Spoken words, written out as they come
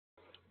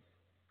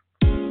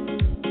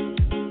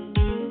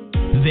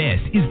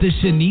This is the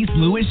Shanice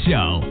Lewis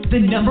Show, the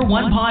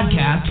 #1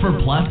 podcast for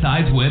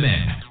plus-size women.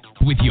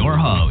 With your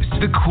host,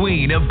 the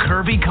queen of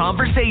curvy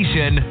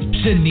conversation,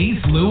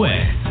 Shanice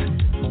Lewis.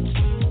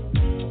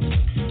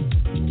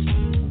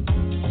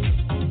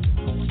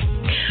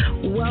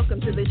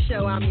 Welcome to the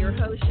show. I'm your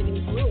host,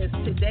 Shanice Lewis.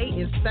 Today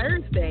is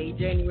Thursday,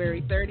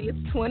 January 30th,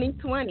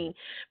 2020.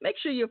 Make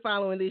sure you're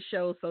following this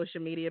show's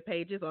social media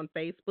pages on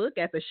Facebook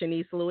at The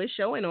Shanice Lewis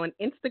Show and on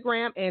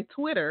Instagram and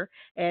Twitter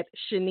at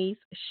Shanice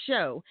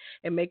Show.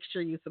 And make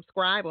sure you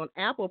subscribe on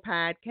Apple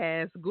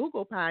Podcasts,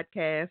 Google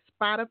Podcasts,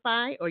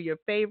 Spotify, or your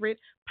favorite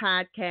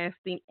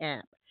podcasting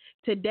app.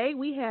 Today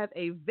we have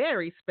a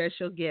very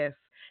special guest,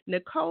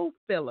 Nicole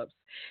Phillips.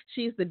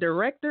 She's the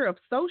Director of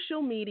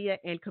Social Media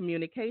and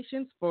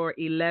Communications for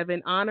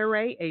 11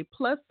 Honore, a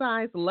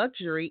plus-size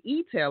luxury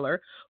e-tailer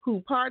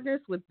who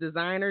partners with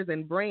designers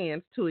and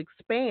brands to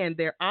expand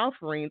their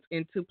offerings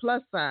into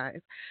plus size.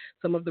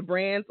 Some of the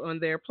brands on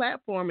their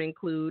platform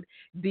include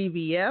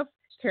DVF,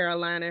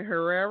 Carolina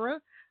Herrera,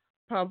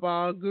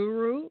 Paval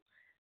Guru,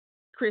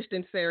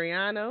 Christian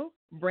Siriano,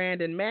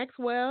 Brandon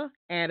Maxwell,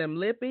 Adam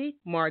Lippy,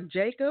 Marc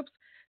Jacobs,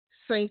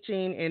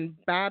 Saint-Jean and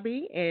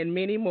Bobby, and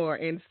many more.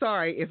 And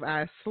sorry if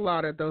I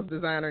slaughtered those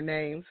designer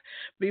names.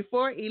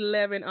 Before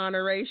 11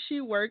 Honore, she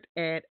worked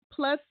at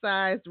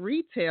plus-size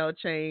retail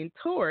chain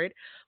Torrid,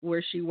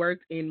 where she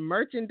worked in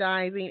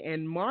merchandising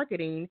and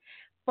marketing,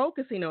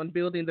 focusing on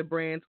building the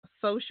brand's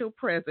social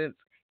presence,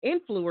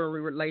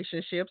 influencer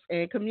relationships,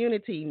 and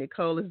community.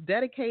 Nicole is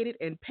dedicated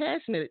and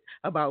passionate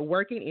about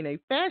working in a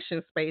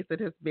fashion space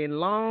that has been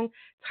long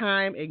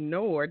time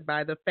ignored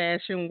by the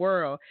fashion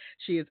world.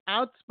 She is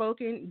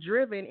outspoken,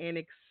 driven, and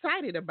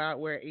excited about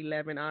where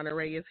 11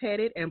 Honore is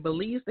headed, and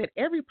believes that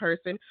every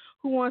person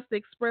who wants to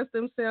express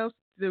themselves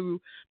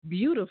through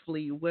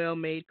beautifully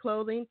well-made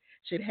clothing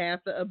should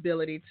have the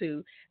ability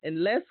to.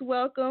 And let's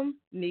welcome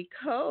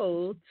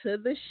Nicole to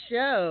the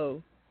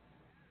show.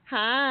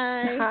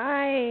 Hi.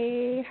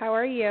 Hi. How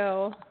are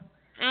you?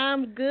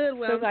 I'm good.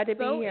 Well, so glad to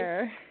be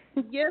here.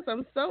 Yes,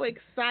 I'm so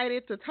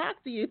excited to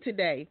talk to you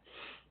today.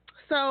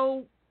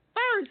 So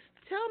first,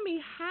 tell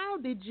me, how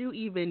did you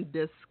even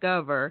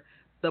discover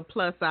the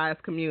plus-size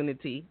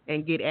community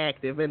and get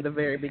active in the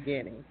very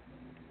beginning?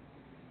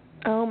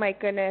 Oh, my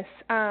goodness.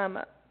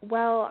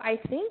 Well,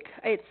 I think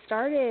it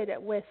started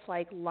with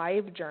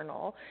Live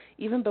Journal,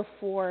 even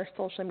before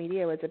social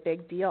media was a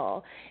big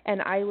deal.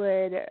 And I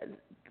would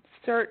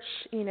search,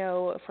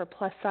 for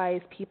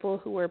plus-size people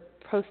who were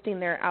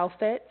posting their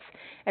outfits,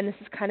 and this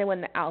is kind of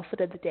when the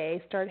outfit of the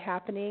day started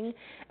happening.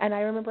 And I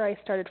remember I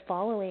started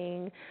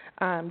following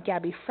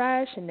Gabby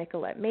Fresh and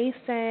Nicolette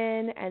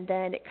Mason, and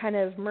then it kind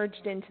of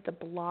merged into the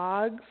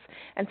blogs,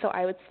 and so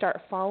I would start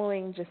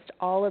following just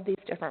all of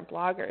these different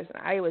bloggers, and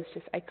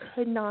I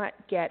could not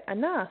get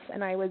enough.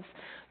 And I was,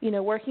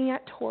 working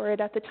at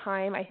Torrid at the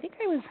time. I think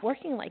I was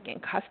working in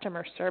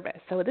customer service,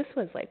 so this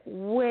was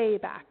way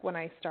back when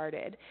I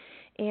started.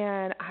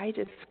 And I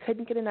just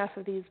couldn't get enough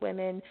of these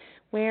women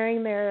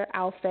wearing their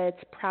outfits,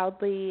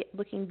 proudly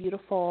looking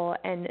beautiful.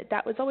 And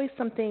that was always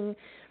something,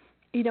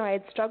 I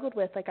had struggled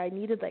with. I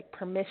needed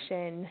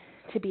permission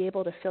to be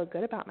able to feel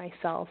good about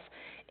myself.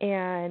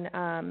 And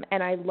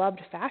I loved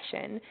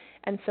fashion.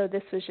 And so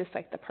this was just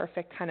the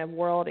perfect kind of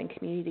world and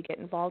community to get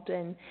involved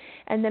in.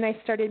 And then I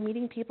started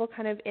meeting people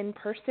kind of in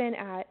person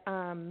at,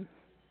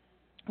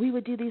 we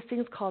would do these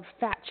things called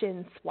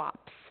fashion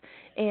swaps.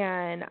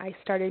 And I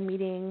started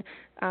meeting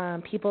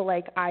people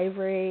like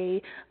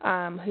Ivory,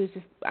 who's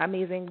this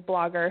amazing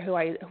blogger who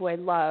I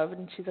love,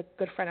 and she's a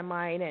good friend of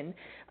mine.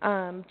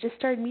 And just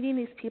started meeting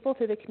these people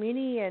through the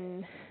community,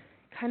 and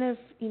kind of,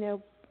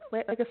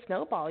 like a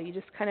snowball, you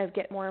just kind of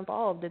get more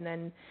involved. And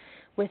then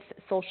with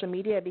social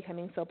media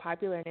becoming so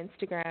popular and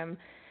Instagram,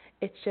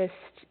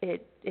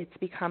 it's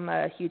become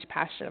a huge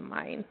passion of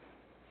mine.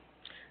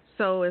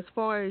 So as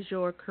far as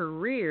your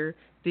career,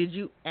 did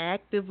you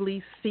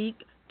actively seek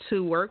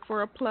to work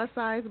for a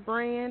plus-size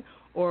brand,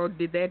 or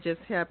did that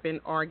just happen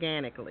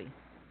organically?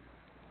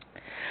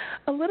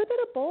 A little bit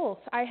of both.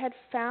 I had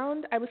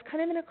found I was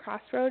kind of in a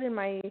crossroad in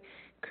my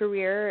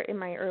career in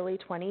my early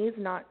 20s,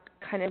 not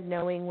kind of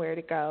knowing where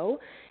to go.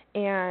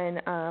 And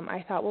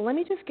I thought, well, let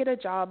me just get a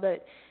job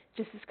that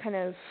just is kind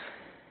of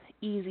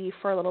easy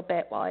for a little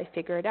bit while I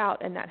figure it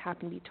out, and that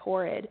happened to be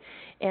Torrid.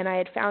 And I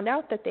had found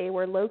out that they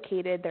were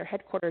located, their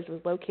headquarters was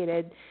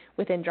located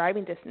within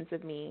driving distance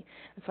of me.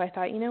 And so I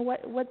thought,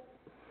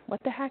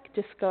 what the heck,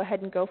 just go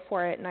ahead and go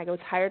for it. And I was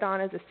hired on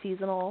as a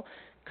seasonal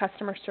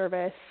customer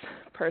service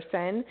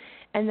person,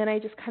 and then I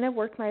just kind of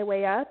worked my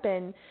way up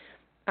and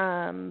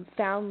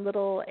found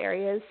little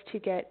areas to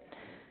get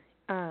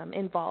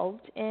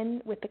involved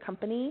in with the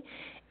company.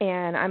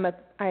 And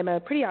I'm a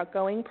pretty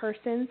outgoing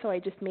person, so I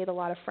just made a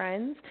lot of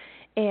friends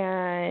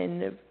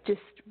and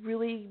just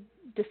really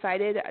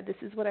decided this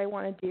is what I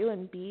want to do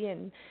and be,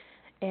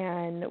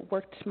 and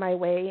worked my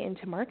way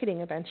into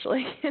marketing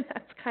eventually. And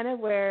that's kind of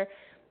where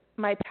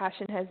my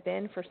passion has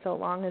been for so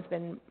long, has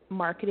been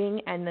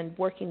marketing and then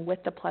working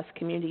with the plus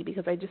community,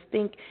 because I just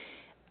think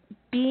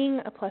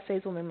being a plus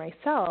size woman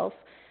myself,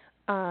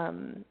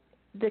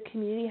 the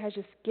community has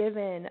just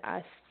given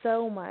us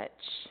so much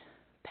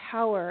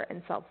power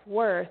and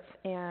self-worth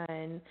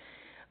and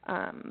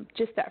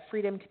just that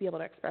freedom to be able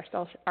to express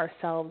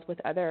ourselves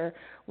with other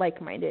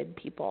like-minded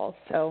people.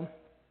 So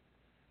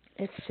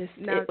it's just,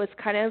 it was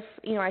kind of,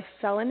 I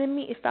fell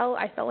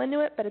into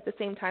it, but at the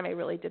same time I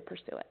really did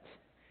pursue it.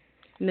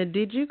 Now,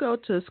 did you go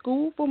to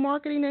school for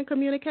marketing and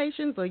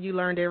communications, or you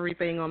learned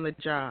everything on the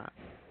job?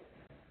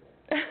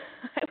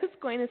 I was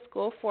going to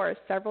school for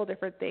several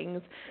different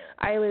things.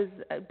 I was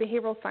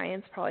behavioral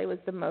science probably was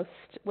the most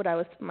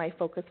my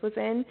focus was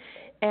in,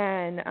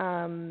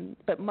 and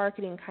but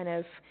marketing kind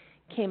of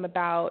came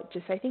about.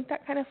 Just I think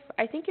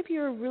if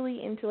you're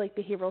really into like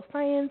behavioral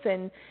science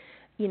and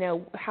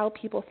how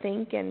people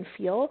think and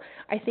feel,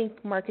 I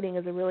think marketing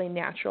is a really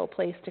natural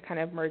place to kind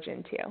of merge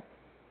into.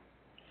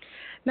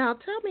 Now,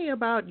 tell me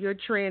about your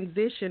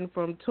transition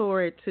from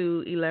Torrid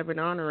to 11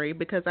 Honorary,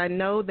 because I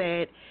know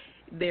that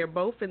they're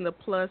both in the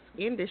plus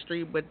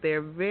industry, but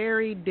they're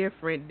very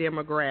different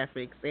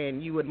demographics,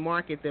 and you would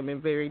market them in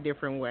very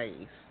different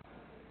ways.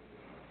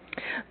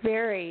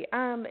 Very.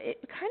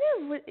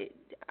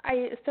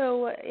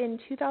 So in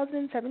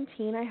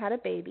 2017, I had a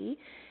baby,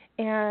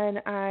 and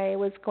I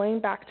was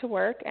going back to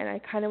work, and I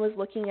kind of was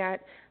looking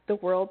at the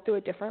world through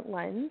a different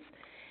lens.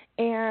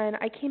 And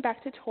I came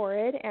back to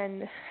Torrid,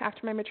 and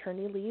after my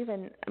maternity leave,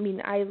 and I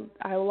mean, I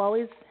will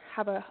always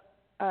have a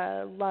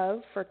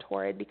love for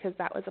Torrid because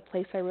that was a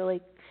place I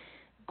really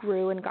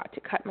grew and got to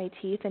cut my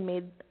teeth and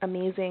made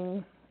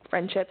amazing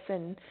friendships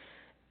and,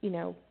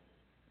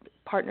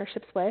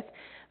 partnerships with.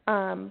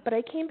 But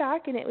I came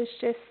back, and it was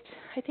just,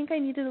 I think I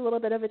needed a little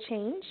bit of a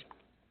change.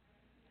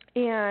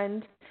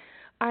 And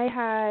I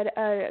had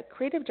a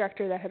creative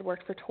director that had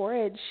worked for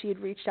Torrid. She had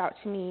reached out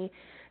to me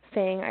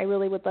saying, I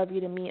really would love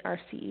you to meet our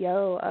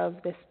CEO of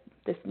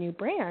this new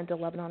brand,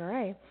 11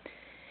 Honorary.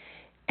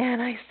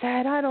 And I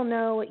said, I don't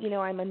know,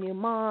 I'm a new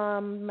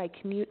mom, my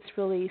commute's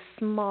really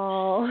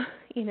small,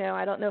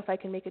 I don't know if I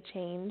can make a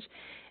change.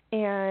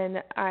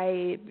 And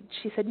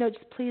she said, no,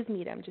 just please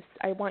meet him.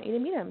 I want you to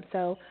meet him.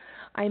 So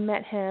I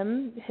met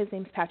him. His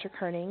name's Patrick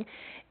Herning.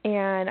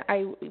 And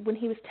when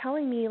he was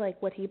telling me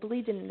like what he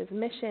believed in his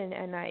mission,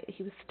 and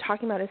he was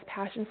talking about his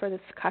passion for this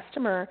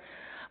customer,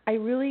 I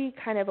really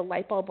kind of a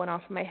light bulb went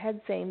off in my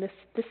head saying, this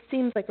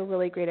seems like a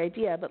really great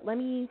idea, but let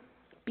me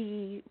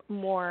be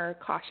more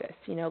cautious,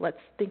 let's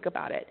think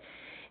about it.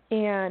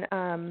 And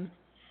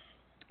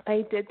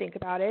I did think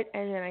about it,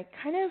 and then it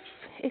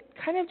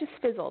kind of just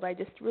fizzled. I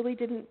just really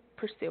didn't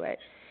pursue it.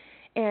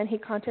 And he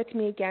contacted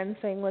me again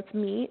saying, let's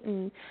meet,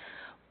 and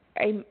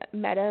I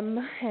met him,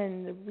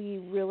 and we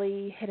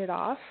really hit it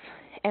off.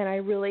 And I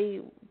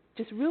really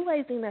just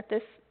realizing that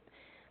this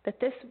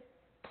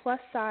plus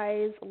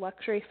size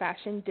luxury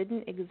fashion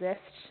didn't exist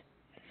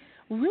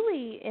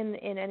really in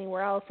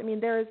anywhere else. I mean,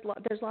 there's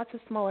lots of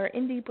smaller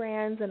indie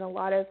brands and a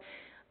lot of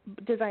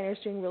designers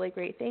doing really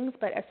great things,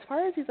 but as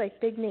far as these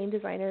like big name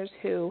designers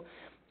who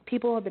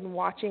people have been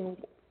watching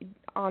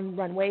on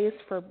runways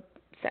for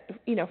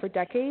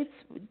decades,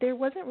 there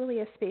wasn't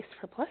really a space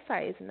for plus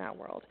size in that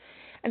world.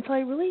 And so I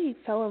really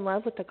fell in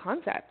love with the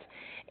concept.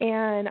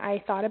 And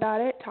I thought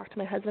about it, talked to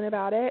my husband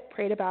about it,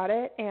 prayed about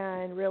it,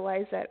 and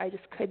realized that I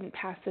just couldn't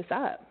pass this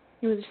up.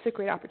 It was just a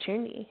great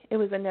opportunity. It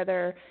was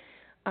another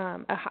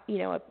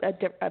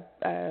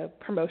a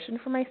promotion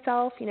for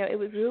myself. It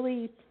was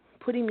really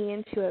putting me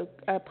into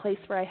a place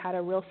where I had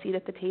a real seat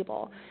at the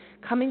table.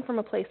 Coming from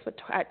a place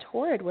at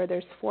Torrid where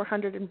there's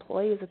 400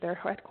 employees at their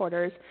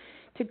headquarters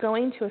to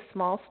going to a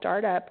small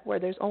startup where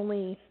there's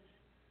only,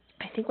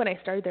 I think when I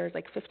started there was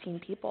like 15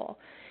 people,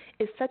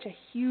 is such a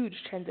huge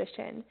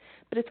transition.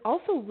 But it's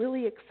also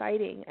really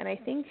exciting, and I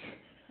think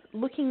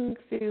looking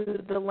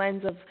through the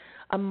lens of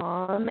a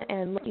mom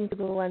and looking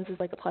through the lens as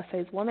like a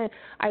plus-size woman,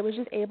 I was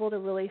just able to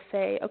really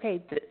say,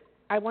 okay,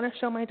 I want to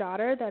show my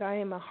daughter that I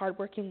am a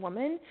hardworking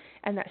woman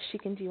and that she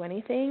can do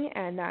anything,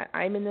 and that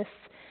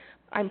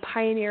I'm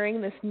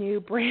pioneering this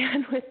new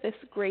brand with this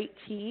great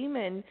team,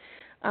 and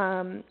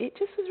it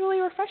just was really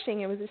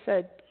refreshing. It was just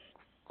a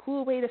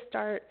cool way to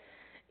start,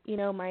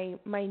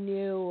 my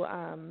new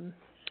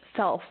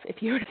self,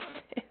 if you were to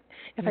say,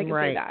 if I could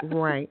say that.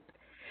 Right.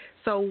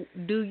 So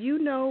do you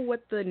know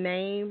what the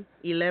name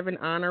 11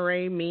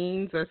 Honorary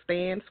means or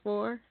stands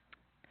for?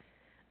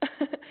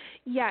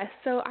 Yes.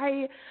 So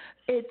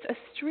it's a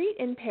street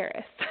in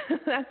Paris.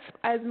 That's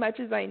as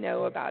much as I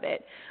know about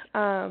it.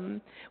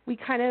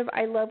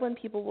 I love when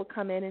people will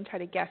come in and try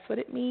to guess what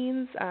it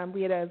means.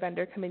 We had a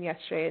vendor come in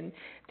yesterday, and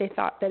they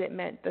thought that it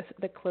meant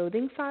the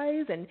clothing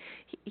size, and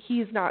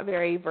he's not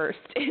very versed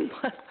in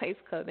plus size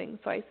clothing.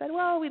 So I said,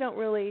 well, we don't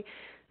really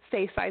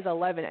say size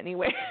 11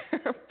 anywhere,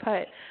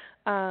 but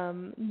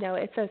no,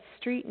 it's a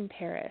street in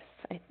Paris.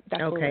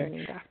 That's what we're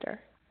named after.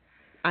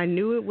 I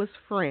knew it was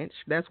French.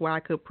 That's why I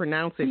could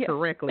pronounce it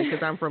correctly,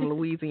 because I'm from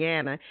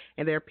Louisiana,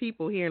 and there are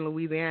people here in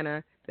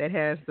Louisiana that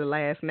has the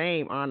last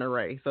name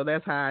Honoré. So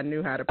that's how I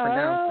knew how to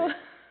pronounce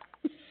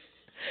it.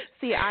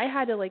 See, I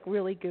had to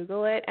really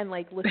Google it and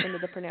listen to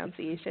the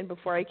pronunciation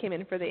before I came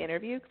in for the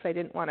interview, because I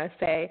didn't want to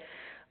say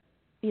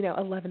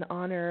 11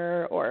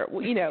 honor, or,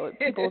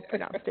 people have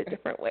pronounced it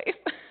different ways.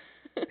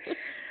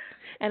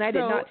 And I did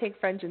not take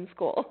French in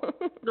school.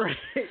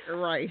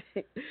 Right.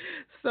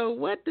 So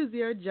what does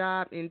your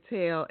job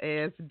entail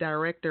as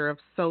director of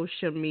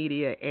social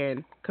media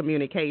and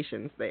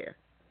communications there?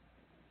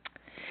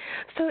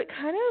 So it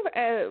kind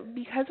of,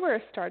 because we're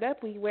a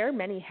startup, we wear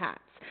many hats.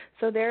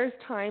 So there's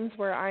times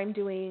where I'm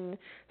doing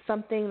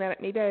something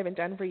that maybe I haven't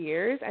done for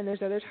years, and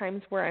there's other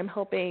times where I'm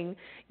helping,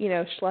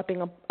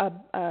 schlepping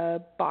a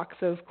box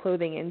of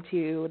clothing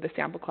into the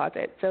sample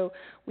closet. So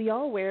we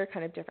all wear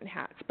kind of different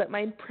hats. But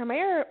my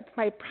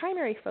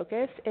primary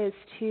focus is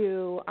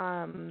to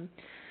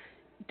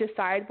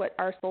decide what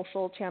our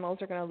social channels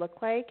are going to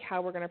look like,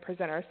 how we're going to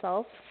present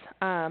ourselves,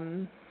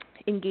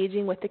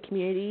 engaging with the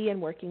community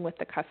and working with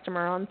the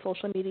customer on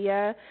social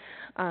media,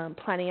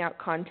 planning out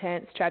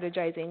content,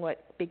 strategizing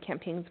what big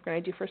campaigns we're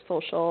going to do for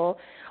social,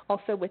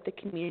 also with the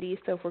community.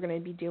 So if we're going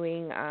to be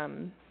doing,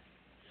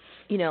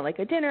 like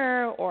a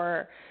dinner,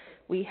 or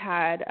we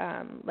had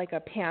like a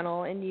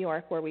panel in New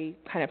York where we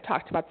kind of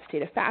talked about the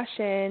state of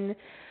fashion.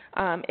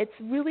 It's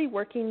really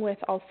working with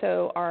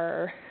also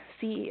our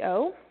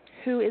CEO,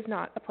 who is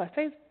not a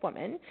plus-size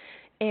woman,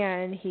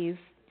 and he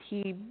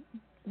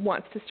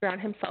wants to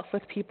surround himself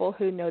with people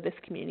who know this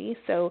community.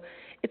 So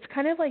it's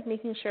kind of like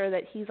making sure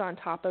that he's on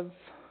top of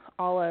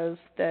all of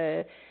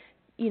the,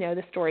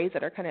 the stories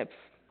that are kind of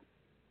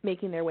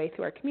making their way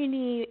through our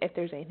community, if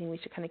there's anything we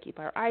should kind of keep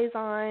our eyes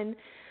on.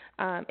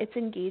 It's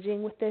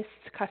engaging with this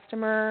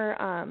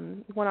customer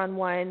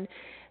one-on-one,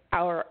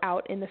 or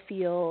out in the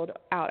field,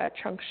 out at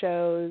trunk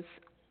shows.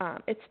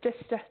 It's just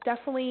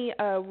definitely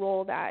a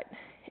role that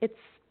it's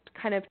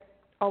kind of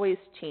always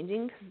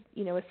changing,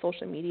 because, with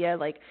social media,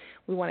 like,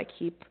 we want to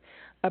keep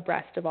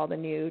abreast of all the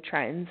new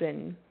trends,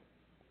 and,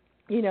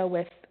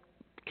 with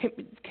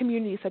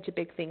community is such a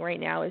big thing right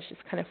now, is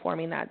just kind of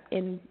forming that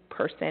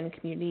in-person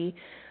community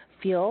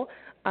feel.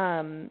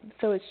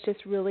 So it's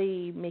just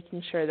really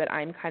making sure that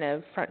I'm kind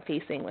of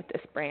front-facing with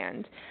this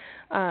brand.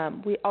 I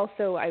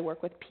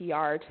work with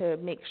PR to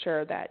make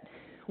sure that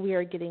we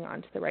are getting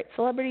onto the right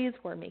celebrities.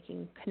 We're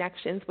making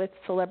connections with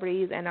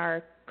celebrities and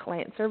our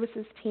client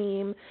services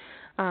team.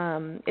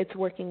 It's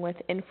working with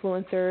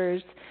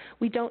influencers.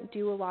 We don't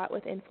do a lot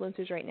with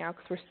influencers right now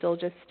because we're still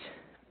just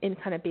in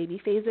kind of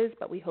baby phases,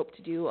 but we hope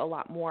to do a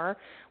lot more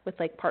with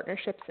like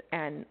partnerships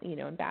and,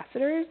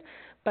 ambassadors.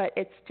 But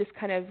it's just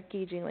kind of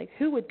gauging like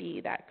who would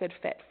be that good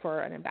fit for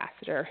an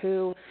ambassador,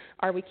 who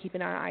are we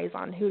keeping our eyes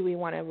on, who do we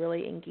want to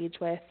really engage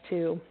with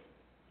to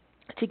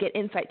get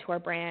insight to our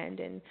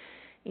brand. And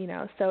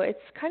so it's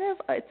kind of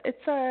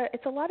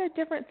it's a lot of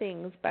different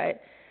things,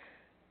 but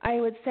I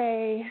would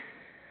say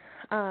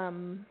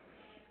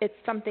it's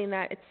something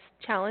that it's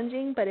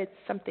challenging, but it's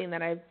something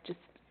that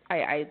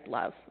I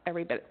love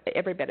every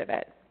bit of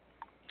it.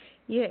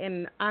 Yeah,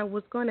 and I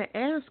was going to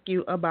ask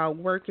you about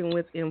working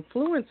with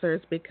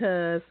influencers,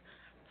 because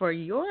for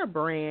your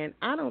brand,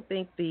 I don't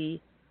think the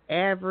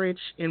average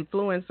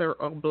influencer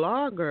or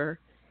blogger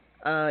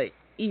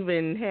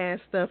even has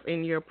stuff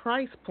in your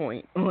price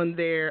point on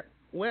their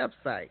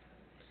website.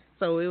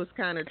 So it was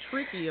kind of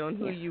tricky on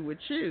who you would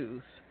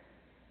choose.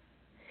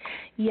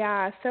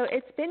 Yeah, so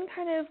it's been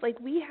kind of like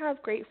we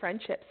have great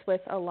friendships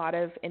with a lot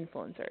of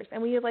influencers,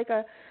 and we have like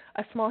a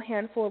small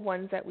handful of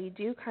ones that we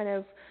do kind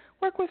of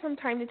work with from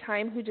time to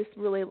time who just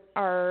really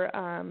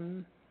are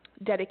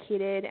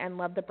dedicated and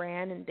love the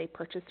brand, and they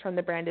purchase from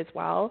the brand as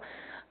well.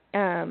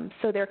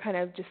 So they're kind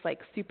of just like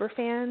super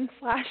fans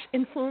 /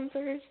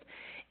 influencers,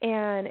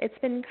 and it's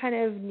been kind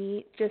of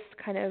neat just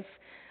kind of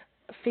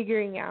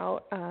figuring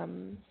out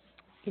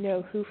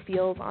who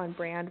feels on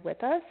brand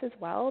with us as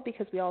well,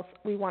 because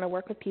we want to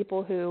work with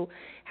people who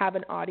have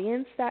an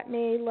audience that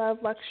may love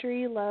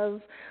luxury,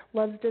 loves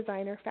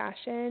designer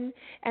fashion,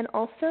 and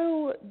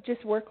also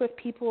just work with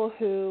people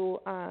who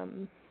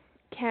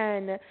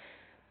can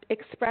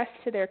express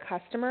to their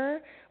customer,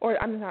 or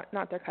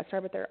not their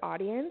customer, but their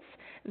audience,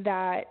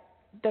 that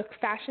the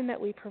fashion that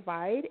we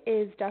provide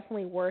is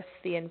definitely worth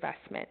the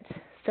investment.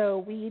 So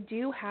we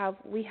have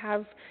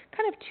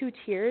kind of two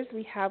tiers.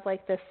 We have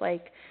like this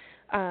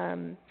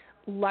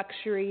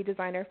luxury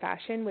designer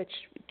fashion, which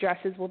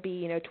dresses will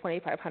be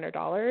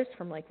 $2,500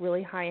 from like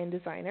really high-end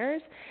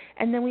designers,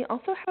 and then we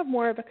also have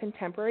more of a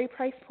contemporary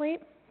price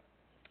point,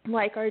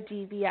 like our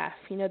DVF.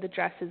 The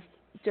dress is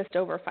just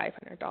over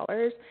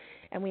 $500,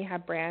 and we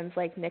have brands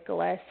like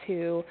Nicole,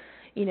 who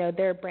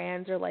their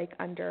brands are like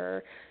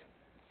under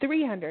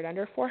 $300,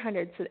 under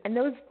 $400, so, and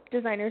those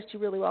designers do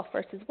really well for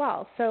us as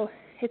well. So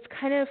it's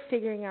kind of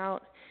figuring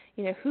out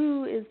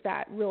who is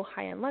that real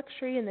high-end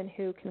luxury, and then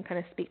who can kind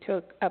of speak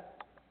to a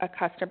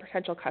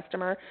potential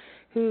customer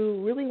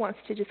who really wants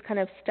to just kind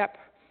of step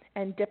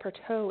and dip her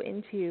toe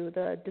into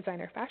the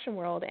designer fashion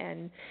world,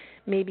 and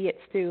maybe it's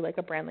through like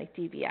a brand like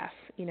DVF,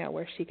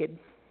 where she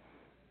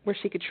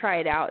could try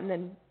it out and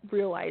then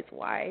realize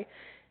why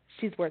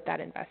she's worth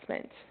that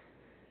investment.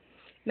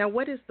 Now,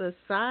 what is the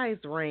size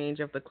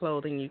range of the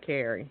clothing you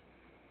carry?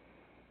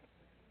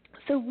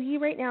 So we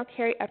right now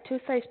carry up to a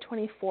size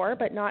 24,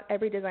 but not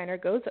every designer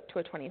goes up to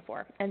a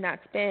 24, and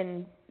that's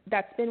been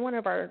that's been one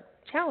of our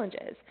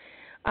challenges.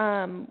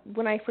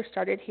 When I first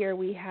started here,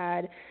 we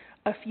had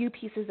a few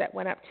pieces that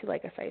went up to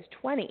like a size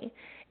 20,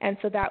 and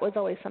so that was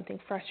always something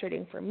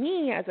frustrating for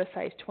me as a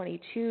size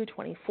 22,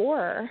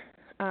 24,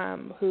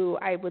 who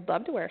I would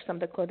love to wear some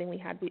of the clothing we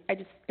had.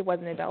 It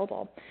wasn't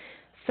available.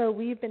 So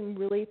we've been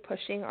really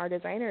pushing our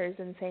designers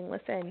and saying,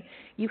 listen,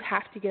 you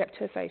have to get up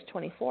to a size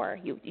 24.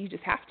 You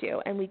just have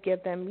to. And we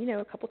give them,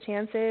 a couple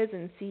chances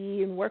and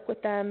see and work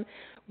with them,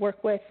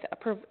 work with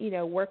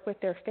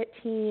their fit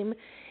team.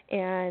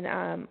 And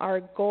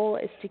our goal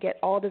is to get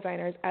all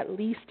designers at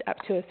least up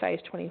to a size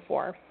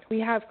 24.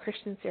 We have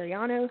Christian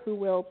Siriano, who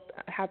will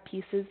have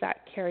pieces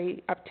that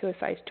carry up to a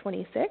size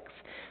 26,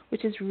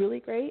 which is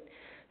really great.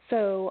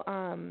 So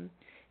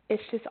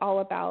it's just all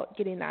about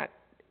getting up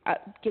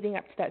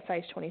to that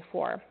size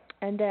 24.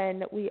 And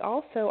then we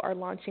also are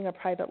launching a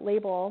private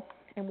label,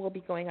 and we'll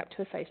be going up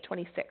to a size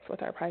 26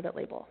 with our private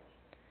label.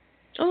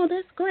 Oh,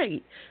 that's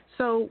great.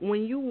 So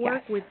when you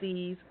work Yes. with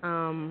these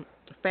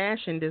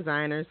fashion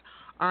designers,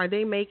 are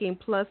they making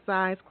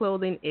plus-size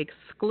clothing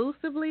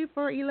exclusively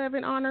for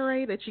 11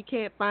 Honoré that you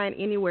can't find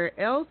anywhere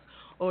else,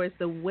 or is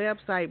the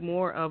website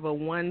more of a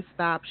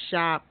one-stop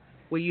shop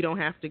where you don't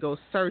have to go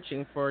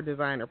searching for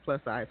designer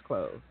plus-size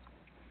clothes?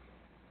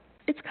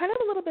 It's kind of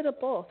a little bit of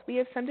both. We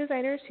have some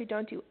designers who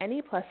don't do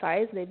any plus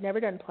size. They've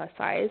never done plus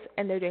size,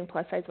 and they're doing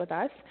plus size with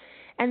us.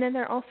 And then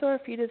there are also a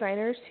few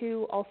designers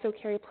who also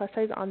carry plus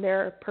size on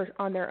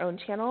their own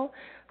channel.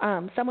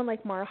 Someone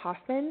like Mara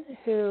Hoffman,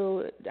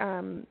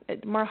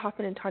 Mara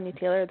Hoffman and Tanya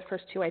Taylor are the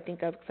first two I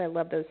think of because I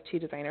love those two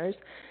designers.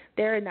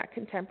 They're in that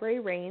contemporary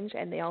range,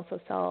 and they also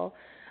sell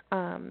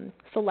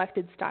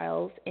selected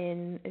styles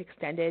in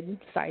extended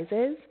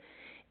sizes.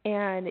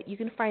 And you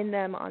can find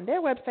them on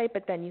their website,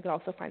 but then you can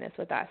also find us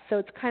with us. So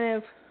it's kind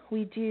of,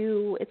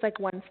 it's like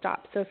one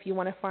stop. So if you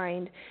want to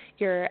find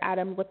your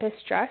Adam Lippis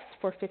dress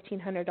for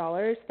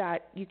 $1,500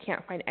 that you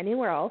can't find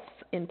anywhere else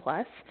in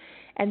plus,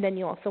 and then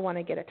you also want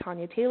to get a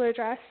Tanya Taylor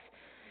dress,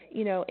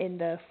 in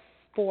the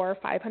 $400 or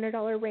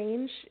 $500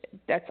 range,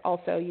 that's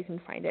also, you can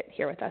find it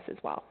here with us as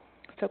well.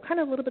 So kind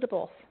of a little bit of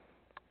both.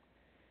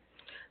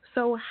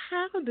 So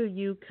how do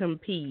you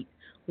compete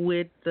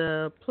with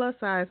the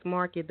plus-size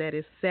market that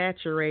is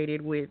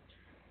saturated with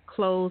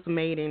clothes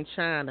made in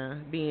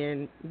China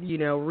being,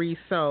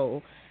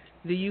 resold?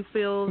 Do you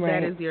feel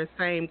that is your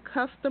same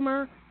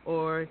customer,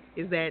 or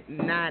is that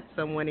not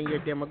someone in your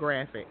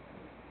demographic?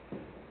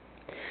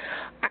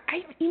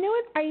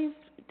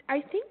 I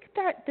think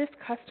that this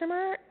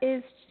customer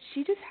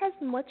she just has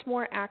much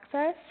more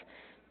access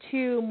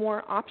to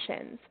more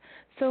options.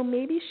 So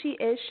maybe she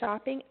is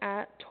shopping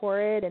at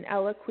Torrid and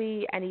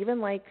Eloquii and even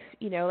like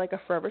a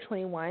Forever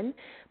 21,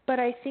 but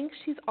I think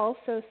she's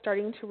also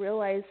starting to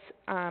realize,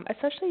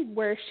 especially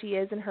where she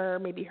is in her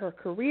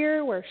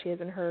career, where she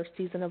is in her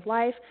season of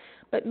life,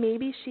 but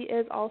maybe she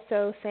is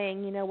also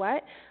saying, you know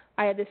what,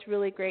 I have this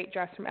really great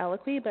dress from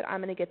Eloquii, but I'm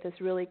going to get this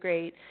really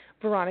great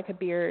Veronica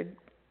Beard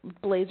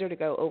blazer to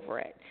go over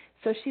it.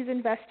 So she's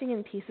investing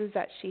in pieces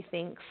that she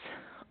thinks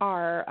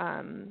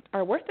are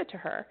worth it to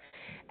her.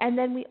 And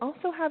then we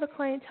also have a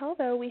clientele,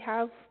 though. We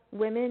have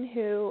women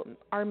who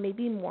are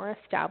maybe more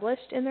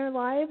established in their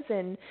lives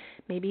and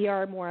maybe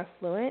are more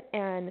affluent,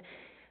 and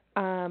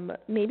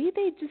maybe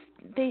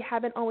they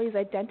haven't always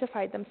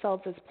identified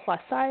themselves as plus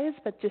size,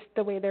 but just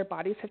the way their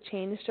bodies have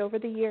changed over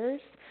the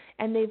years,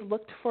 and they've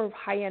looked for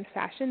high-end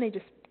fashion. They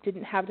just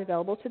didn't have it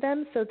available to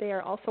them, so they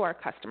are also our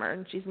customer.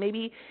 And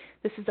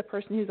this is the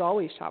person who's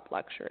always shopped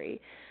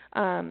luxury.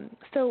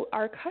 So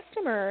our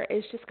customer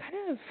is just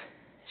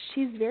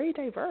she's very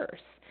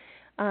diverse.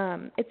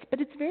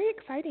 It's very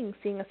exciting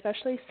seeing,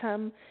 especially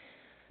some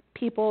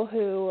people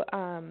who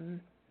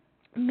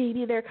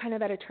maybe they're kind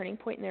of at a turning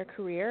point in their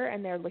career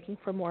and they're looking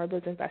for more of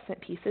those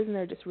investment pieces, and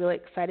they're just really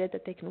excited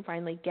that they can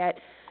finally get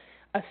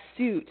a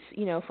suit,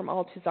 from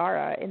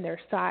Altuzarra in their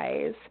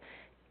size,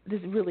 this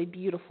really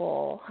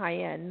beautiful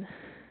high-end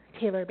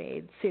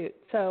tailor-made suit.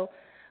 So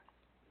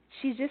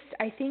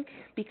I think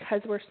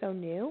because we're so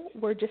new,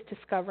 we're just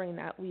discovering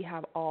that we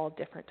have all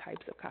different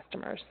types of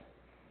customers.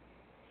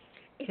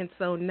 And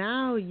so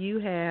now you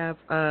have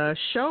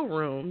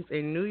showrooms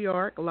in New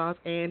York, Los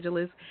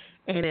Angeles,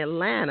 and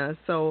Atlanta.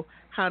 So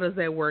how does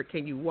that work?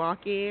 Can you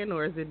walk in,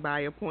 or is it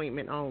by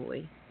appointment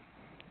only?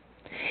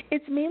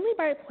 It's mainly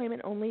by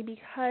appointment only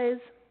because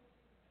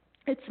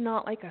it's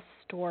not like a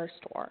store.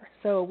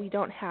 So we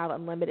don't have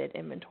unlimited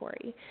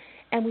inventory.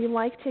 And we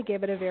like to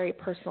give it a very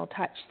personal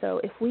touch.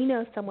 So if we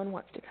know someone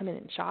wants to come in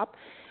and shop,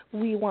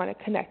 we want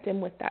to connect them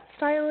with that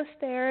stylist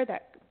there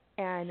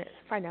and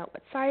find out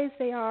what size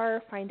they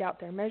are, find out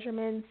their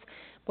measurements,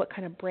 what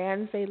kind of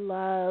brands they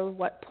love,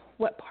 what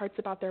parts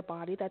about their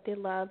body that they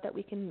love that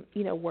we can,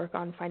 work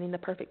on finding the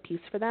perfect piece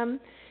for them.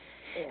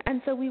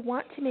 And so we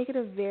want to make it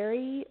a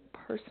very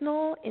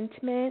personal,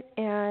 intimate,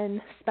 and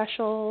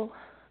special,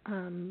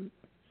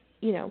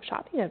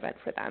 shopping event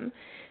for them.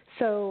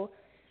 So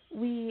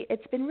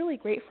it's been really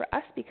great for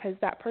us because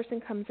that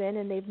person comes in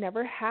and they've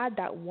never had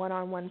that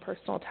one-on-one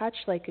personal touch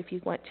like if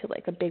you went to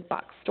like a big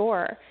box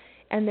store.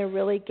 and they're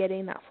really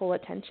getting that full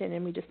attention,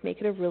 and we just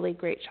make it a really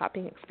great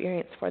shopping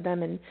experience for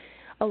them. And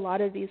a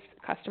lot of these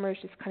customers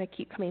just kind of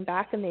keep coming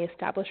back, and they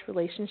establish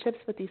relationships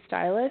with these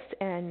stylists,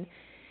 and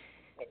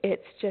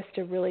it's just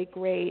a really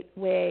great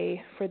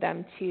way for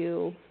them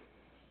to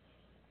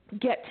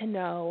get to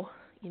know,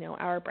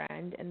 our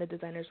brand and the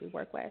designers we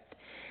work with.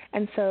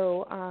 And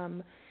so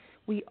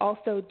we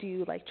also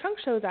do like trunk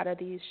shows out of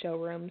these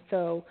showrooms.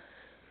 So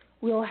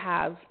we'll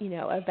have,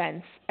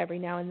 events every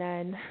now and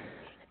then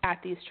at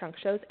these trunk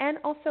shows, and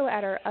also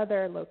at our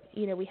other,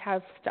 we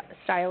have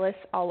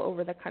stylists all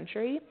over the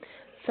country.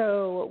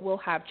 So we'll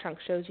have trunk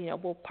shows,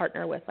 we'll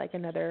partner with like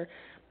another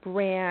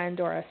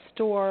brand or a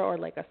store or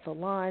like a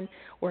salon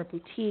or a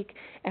boutique,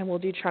 and we'll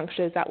do trunk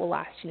shows that will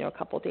last, a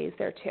couple days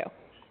there too.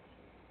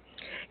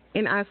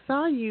 And I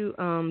saw you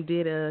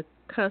did a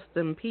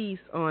custom piece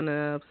on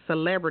a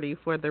celebrity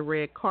for the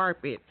red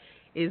carpet.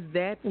 Is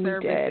that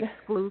service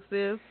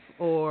exclusive,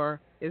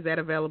 or is that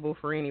available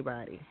for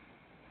anybody?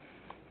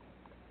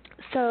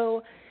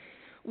 So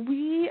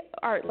we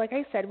are, like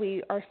I said,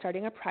 we are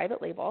starting a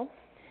private label,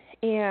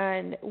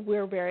 and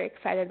we're very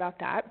excited about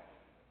that.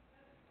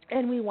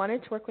 And we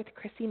wanted to work with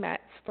Chrissy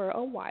Metz for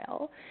a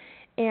while,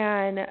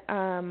 and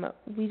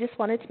we just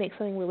wanted to make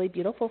something really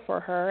beautiful for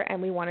her,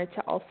 and we wanted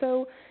to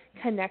also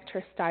connect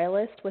her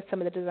stylist with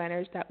some of the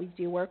designers that we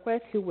do work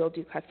with who will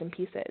do custom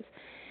pieces.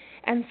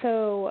 And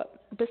so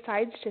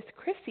besides just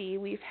Chrissy,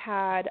 we've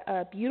had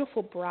a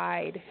beautiful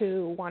bride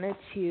who wanted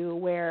to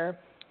wear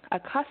a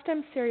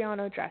custom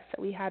Siriano dress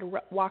that we had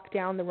walk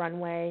down the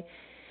runway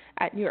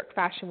at New York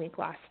Fashion Week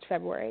last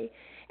February.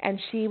 And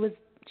she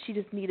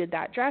just needed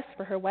that dress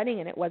for her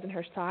wedding, and it wasn't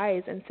her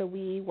size. And so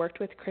we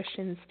worked with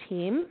Christian's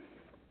team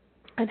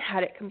and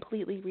had it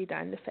completely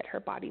redone to fit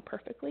her body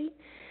perfectly.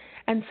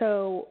 And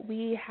so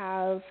we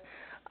have,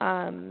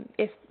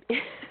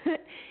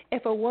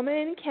 if a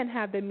woman can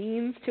have the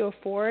means to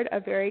afford a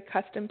very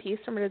custom piece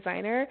from a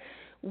designer,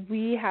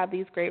 we have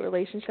these great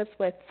relationships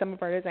with some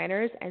of our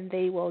designers, and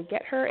they will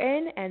get her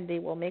in and they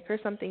will make her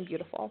something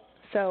beautiful.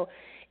 So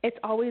it's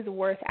always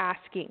worth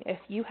asking. If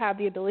you have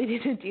the ability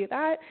to do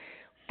that,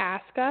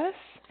 ask us.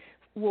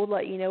 We'll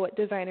let you know what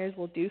designers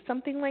will do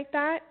something like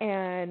that,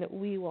 and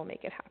we will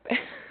make it happen.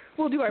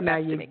 We'll do our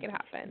best to make it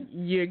happen.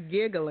 You're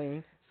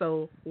giggling.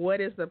 So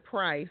what is the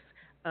price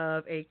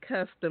of a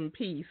custom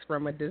piece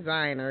from a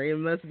designer? It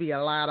must be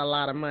a lot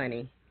of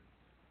money.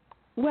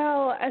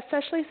 Well,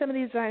 especially some of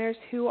these designers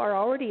who are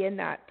already in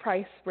that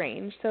price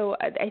range. So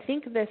I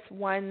think this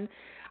one,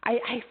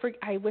 I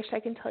wish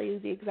I can tell you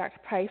the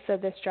exact price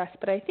of this dress,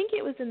 but I think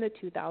it was in the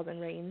 $2,000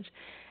 range.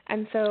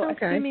 And so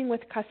assuming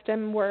with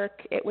custom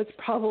work, it was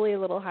probably a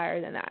little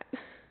higher than that.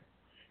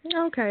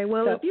 Okay,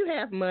 well, if you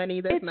have money,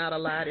 that's not a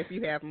lot if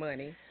you have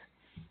money.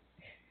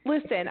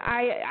 Listen,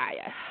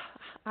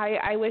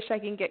 I wish I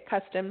can get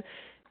custom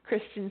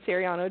Christian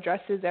Siriano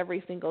dresses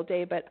every single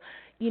day, but,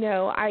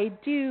 I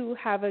do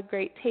have a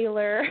great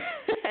tailor,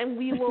 and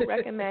we will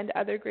recommend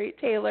other great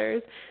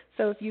tailors.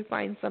 So if you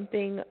find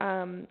something,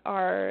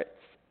 our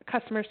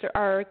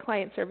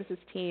client services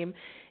team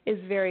is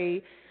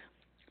very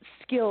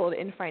skilled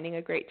in finding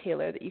a great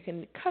tailor that you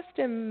can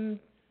custom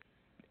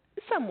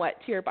somewhat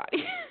to your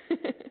body,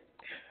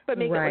 but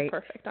make it look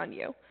perfect on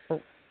you.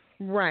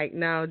 Right.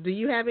 Now, do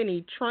you have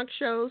any trunk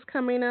shows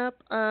coming up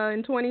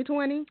in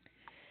 2020?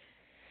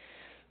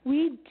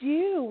 We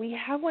do. We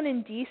have one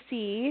in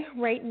D.C.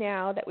 right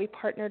now that we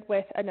partnered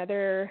with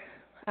another,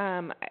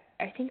 I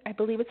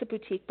believe it's a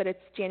boutique, but it's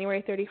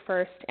January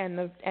 31st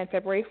and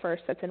February 1st.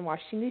 That's in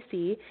Washington,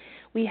 D.C.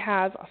 We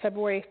have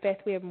February 5th,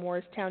 we have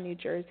Moorestown, New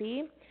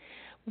Jersey.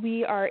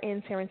 We are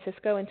in San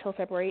Francisco until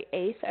February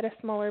 8th at a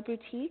smaller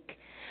boutique.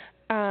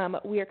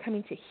 We are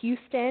coming to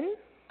Houston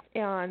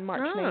on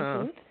March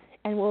 19th,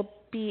 and we'll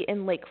be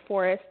in Lake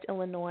Forest,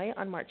 Illinois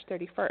on March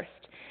 31st.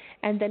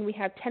 And then we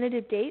have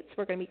tentative dates.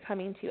 We're going to be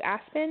coming to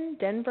Aspen,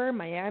 Denver,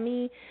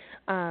 Miami,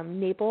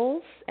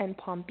 Naples, and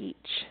Palm Beach.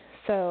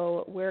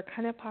 So we're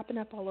kind of popping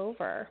up all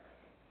over.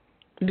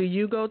 Do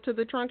you go to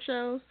the trunk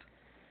shows?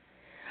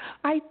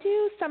 I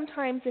do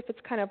sometimes if it's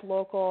kind of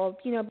local.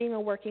 Being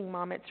a working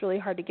mom, it's really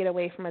hard to get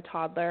away from a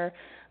toddler.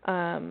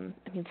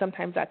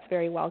 Sometimes that's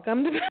very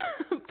welcomed,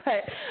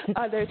 but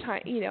other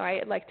times,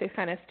 I like to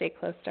kind of stay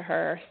close to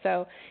her.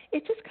 So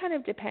it just kind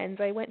of depends.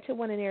 I went to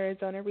one in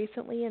Arizona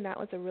recently, and that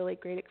was a really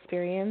great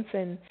experience,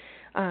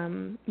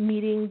 and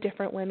meeting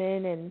different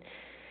women and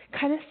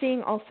kind of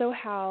seeing also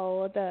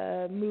how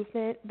the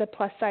movement, the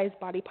plus-size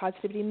body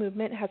positivity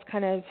movement has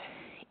kind of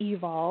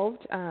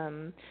evolved.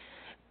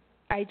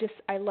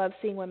 I love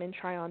seeing women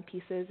try on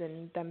pieces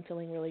and them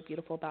feeling really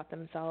beautiful about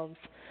themselves.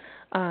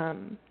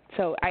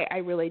 So I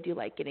really do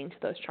like getting to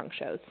those trunk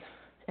shows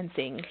and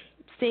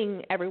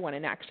seeing everyone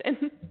in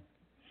action.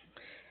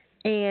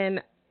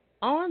 And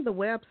on the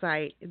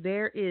website,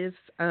 there is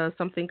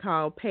something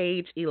called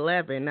Page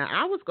 11. Now,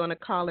 I was going to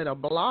call it a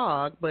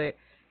blog, but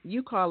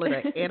you call it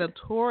an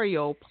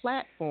editorial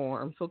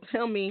platform. So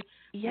tell me,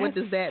 what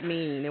does that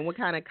mean and what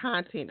kind of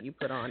content you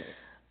put on it?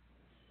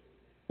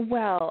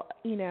 Well,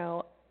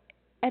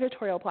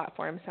 editorial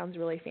platform sounds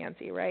really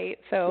fancy, right?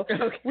 So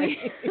Okay.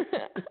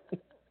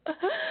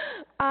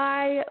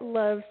 I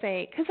love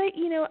saying, because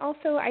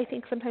also I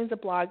think sometimes a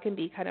blog can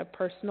be kind of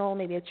personal.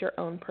 Maybe it's your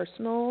own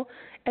personal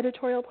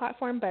editorial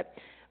platform, but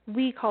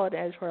we call it an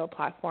editorial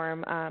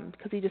platform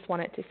because we just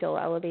want it to feel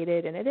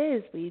elevated, and it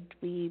is.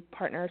 We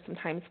partner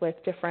sometimes with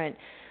different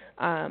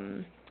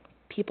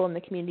people in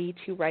the community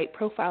to write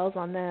profiles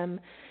on them.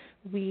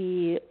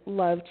 We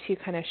love to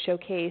kind of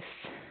showcase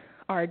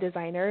our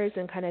designers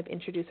and kind of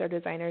introduce our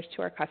designers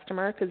to our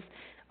customer, because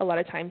a lot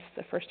of times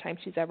it's the first time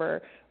she's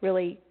ever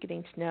really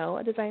getting to know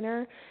a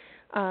designer.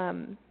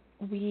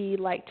 We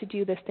like to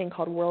do this thing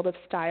called World of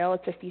Style.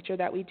 It's a feature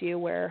that we do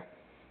where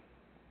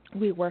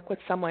we work with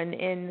someone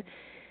in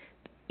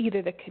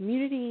either the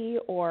community,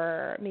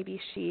 or maybe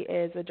she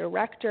is a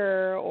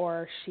director,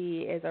 or she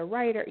is a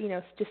writer,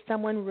 just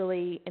someone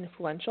really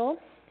influential,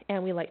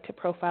 and we like to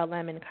profile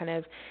them and kind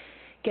of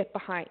get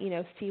behind,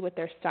 see what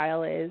their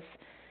style is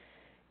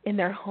in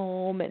their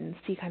home and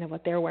see kind of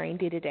what they're wearing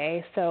day to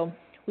day. So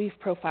we've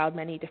profiled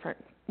many different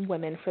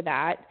women for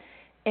that.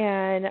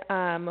 And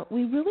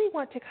we really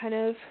want to kind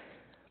of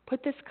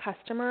put this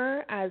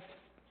customer as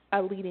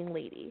a leading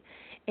lady.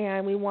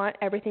 And we want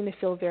everything to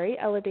feel very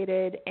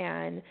elevated,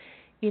 and,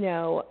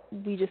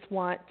 we just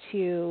want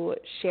to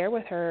share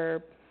with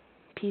her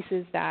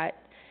pieces that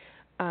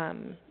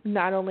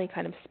not only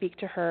kind of speak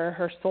to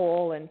her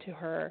soul and to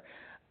her,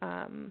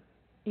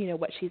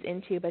 what she's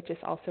into, but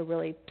just also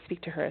really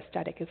speak to her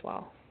aesthetic as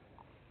well.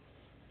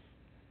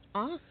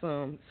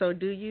 Awesome. So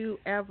do you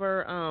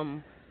ever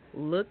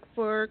look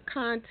for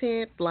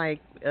content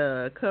like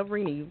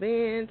covering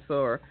events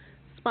or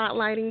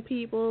spotlighting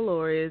people,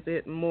 or is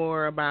it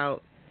more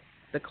about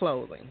the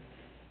clothing?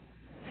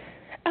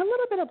 A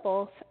little bit of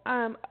both.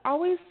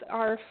 Always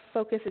our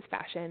focus is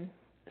fashion.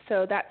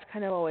 So that's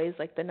kind of always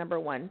like the number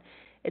one.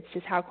 It's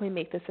just how can we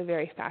make this a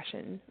very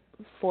fashion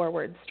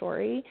forward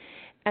story.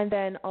 And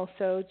then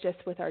also just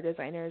with our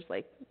designers,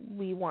 like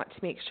we want to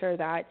make sure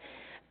that,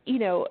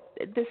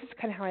 this is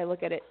kind of how I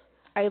look at it.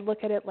 I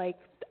look at it like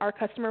our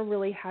customer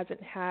really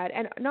hasn't had,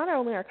 and not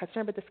only our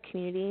customer, but this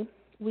community,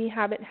 we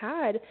haven't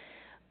had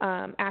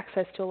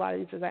access to a lot of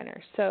these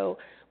designers. So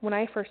when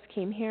I first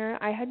came here,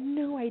 I had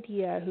no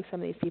idea who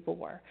some of these people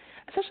were,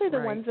 especially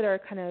the ones that are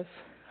kind of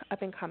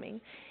up and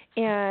coming.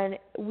 And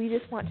we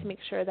just want to make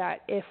sure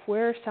that if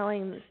we're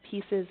selling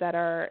pieces that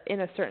are in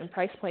a certain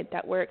price point,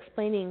 that we're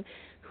explaining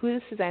who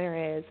this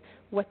designer is,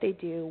 what they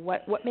do,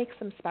 what makes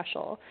them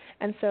special.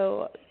 And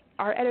so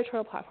our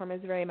editorial platform is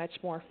very much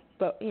more,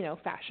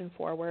 fashion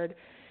forward,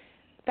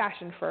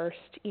 fashion first,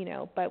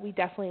 but we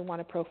definitely want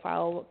to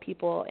profile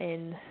people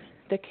in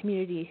the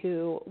community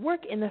who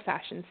work in the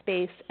fashion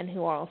space and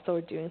who are also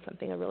doing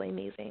something really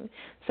amazing.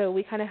 So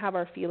we kind of have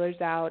our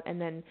feelers out, and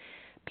then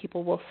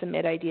people will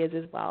submit ideas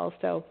as well.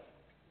 So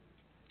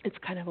it's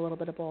kind of a little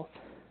bit of both.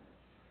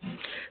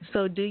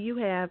 So do you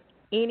have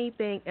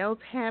anything else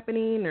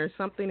happening or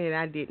something that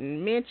I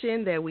didn't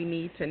mention that we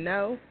need to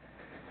know?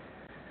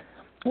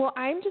 Well,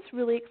 I'm just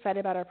really excited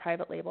about our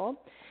private label.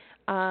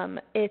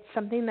 It's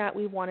something that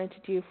we wanted to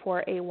do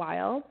for a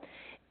while,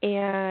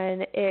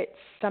 and it's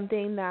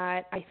something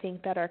that I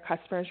think that our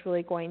customers are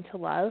really going to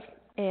love.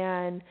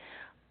 And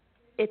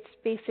it's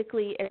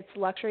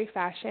luxury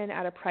fashion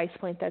at a price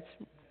point that's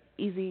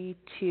easy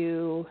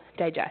to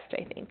digest,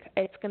 I think.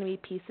 It's going to be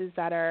pieces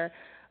that are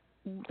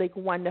like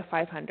 $100 to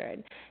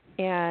 $500,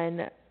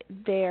 and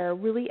they're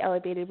really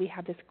elevated. We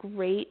have this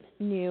great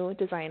new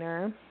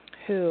designer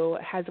who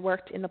has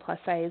worked in the plus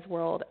size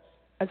world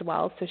as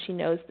well, so she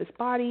knows this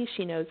body,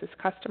 she knows this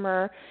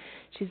customer,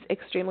 she's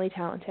extremely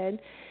talented,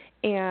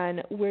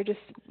 and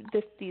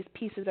these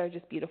pieces are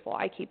just beautiful.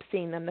 I keep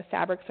seeing them. The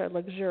fabrics are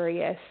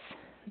luxurious,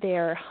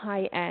 they're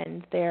high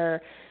end,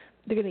 they're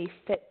going to be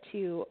fit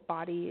to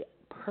body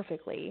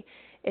perfectly.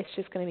 It's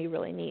just going to be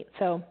really neat.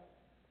 So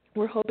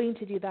we're hoping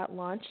to do that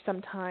launch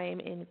sometime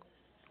in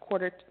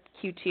quarter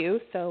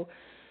Q2, so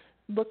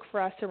look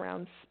for us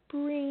around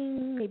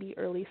spring, maybe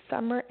early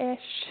summer-ish.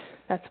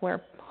 That's where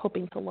we're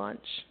hoping to launch.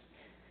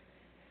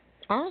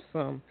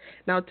 Awesome.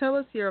 Now tell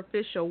us your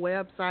official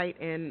website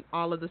and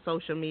all of the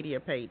social media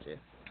pages.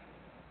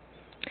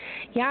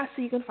 Yeah,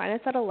 so you can find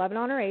us at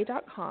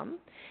 11honore.com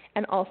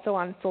and also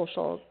on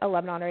social,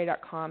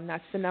 11honore.com.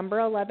 That's the number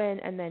 11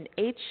 and then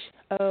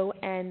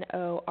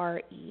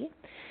HONORE.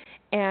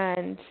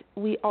 And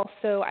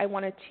I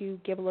wanted to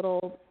give a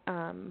little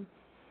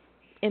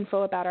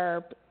info about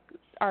our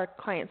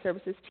client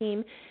services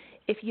team.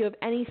 If you have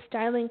any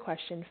styling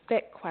question,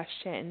 fit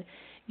question,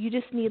 you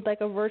just need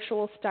like a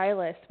virtual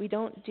stylist. We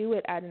don't do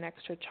it at an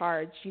extra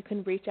charge. You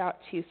can reach out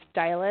to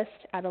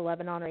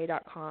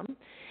stylist@11honore.com.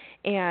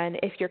 And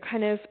if you're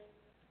kind of,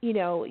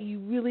 you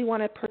really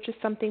want to purchase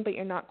something but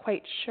you're not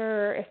quite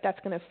sure if that's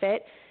going to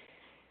fit,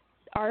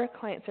 our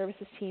client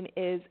services team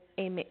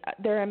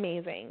they're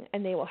amazing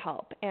and they will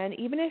help. And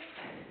even if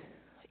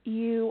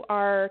you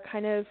are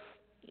kind of,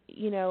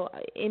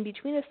 in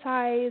between a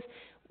size,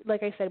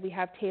 like I said, we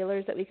have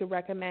tailors that we could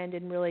recommend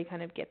and really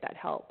kind of get that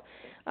help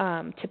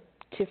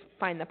to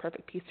find the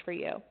perfect piece for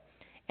you.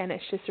 and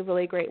it's just a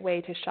really great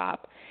way to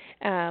shop.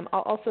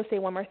 I'll also say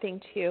one more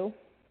thing, too.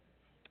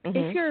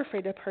 If you're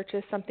afraid to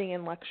purchase something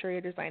in luxury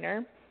or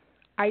designer,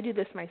 I do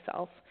this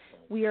myself.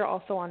 We are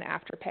also on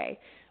Afterpay,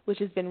 which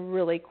has been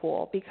really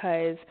cool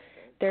because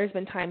there's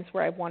been times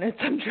where I've wanted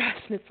some dress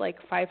and it's like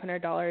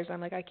 $500. I'm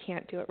like, I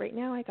can't do it right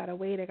now. I gotta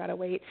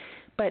wait.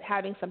 But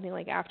having something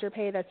like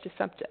Afterpay, that's just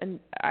something. And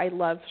I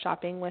love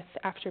shopping with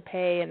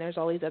Afterpay, and there's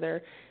all these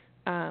other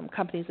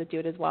companies that do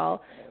it as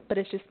well. But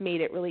it's just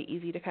made it really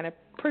easy to kind of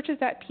purchase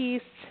that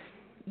piece,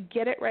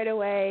 get it right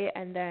away,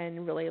 and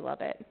then really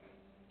love it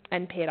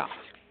and pay it off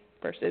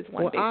versus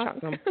one big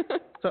chunk.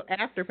 So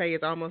Afterpay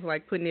is almost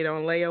like putting it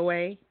on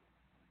layaway?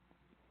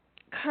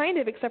 Kind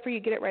of, except for you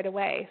get it right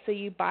away. So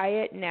you buy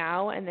it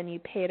now and then you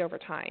pay it over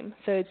time.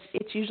 So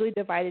it's usually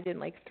divided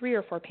in like 3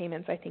 or 4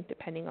 payments, I think,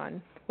 depending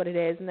on what it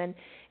is. And then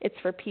it's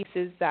for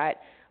pieces that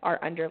are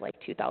under like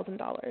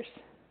 $2,000.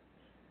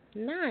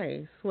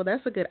 Nice. Well,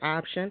 that's a good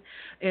option.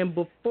 And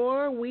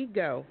before we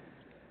go,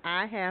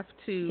 I have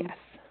to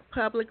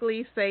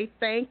publicly say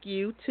thank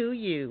you to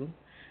you,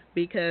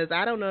 because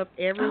I don't know if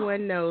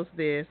everyone knows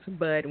this,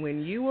 but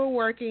when you were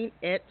working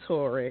at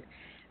Torrid,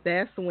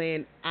 that's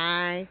when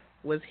I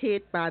was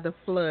hit by the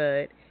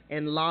flood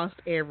and lost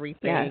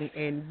everything,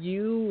 and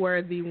you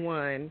were the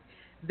one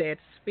that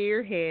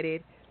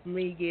spearheaded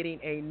me getting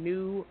a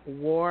new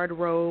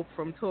wardrobe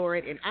from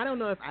Torrid. And I don't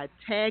know if I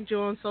tagged you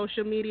on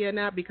social media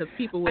now, because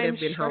people would have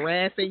been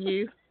harassing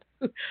you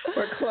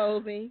for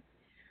clothing.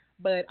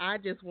 But I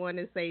just want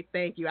to say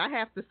thank you. I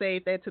have to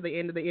save that to the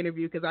end of the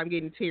interview because I'm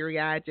getting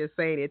teary-eyed just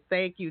saying it.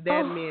 Thank you.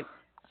 That meant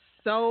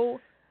so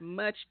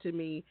much to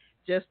me,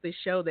 just to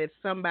show that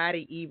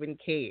somebody even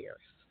cares.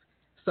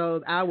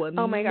 So I will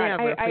never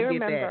forget I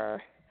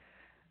remember.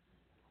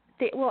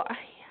 that.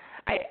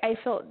 I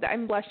feel,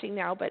 I'm blushing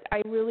now, but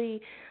I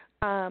really,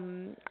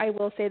 I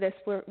will say this,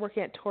 we're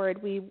working at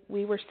Torrid, we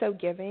were so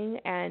giving,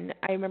 and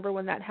I remember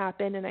when that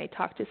happened, and I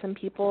talked to some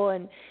people,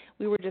 and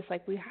we were just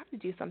like, we have to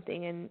do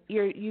something, and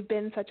you've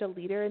been such a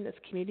leader in this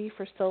community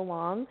for so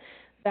long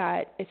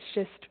that it's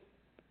just,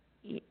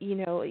 you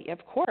know,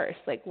 of course,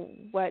 like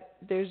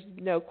there's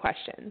no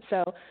question.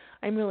 So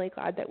I'm really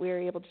glad that we were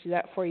able to do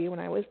that for you when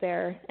I was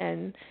there,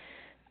 and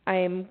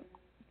I'm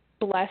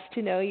blessed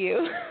to know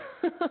you.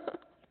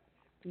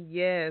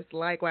 Yes,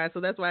 likewise. So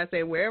that's why I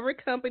say wherever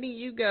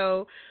you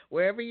go,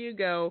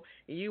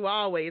 you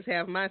always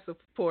have my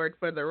support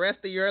for the rest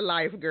of your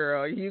life,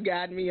 girl. You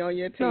got me on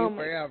your team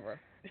forever.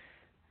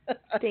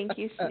 Thank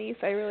you,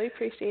 Shanice. I really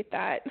appreciate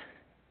that.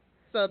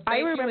 So I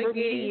remember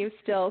meeting you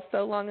still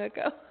so long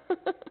ago.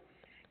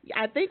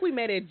 I think we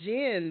met at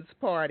Jen's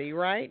party,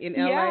 right, in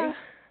LA?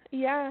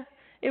 Yeah.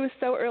 It was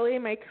so early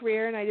in my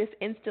career, and I just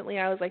instantly,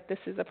 I was like, this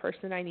is a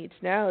person I need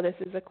to know. This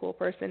is a cool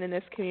person in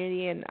this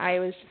community, and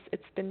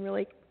it's been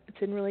really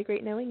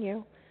great knowing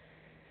you.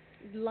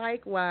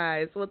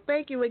 Likewise. Well,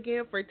 thank you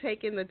again for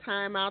taking the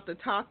time out to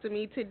talk to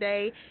me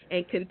today,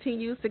 and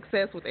continued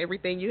success with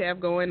everything you have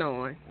going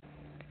on.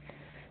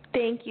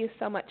 Thank you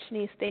so much,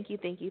 Shanice. Thank you.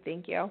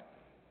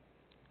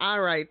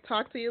 All right.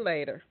 Talk to you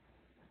later.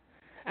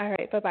 All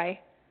right. Bye-bye.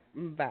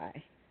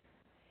 Bye.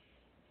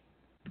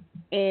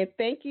 And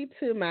thank you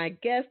to my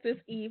guest this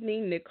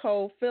evening,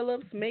 Nicole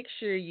Phillips. Make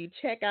sure you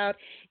check out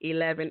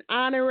 11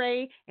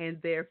 Honore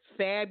and their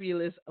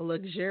fabulous,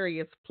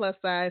 luxurious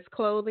plus-size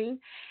clothing.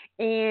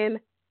 And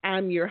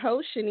I'm your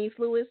host, Shanice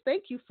Lewis.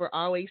 Thank you for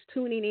always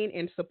tuning in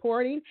and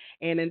supporting.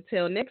 And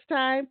until next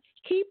time,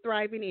 keep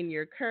thriving in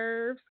your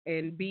curves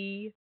and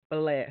be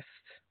blessed.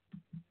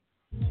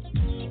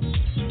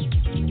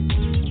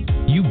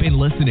 You've been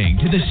listening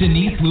to The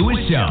Shanice Lewis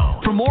Show.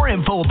 For more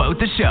info about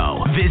the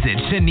show, visit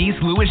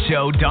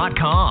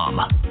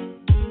ShaniceLewisShow.com.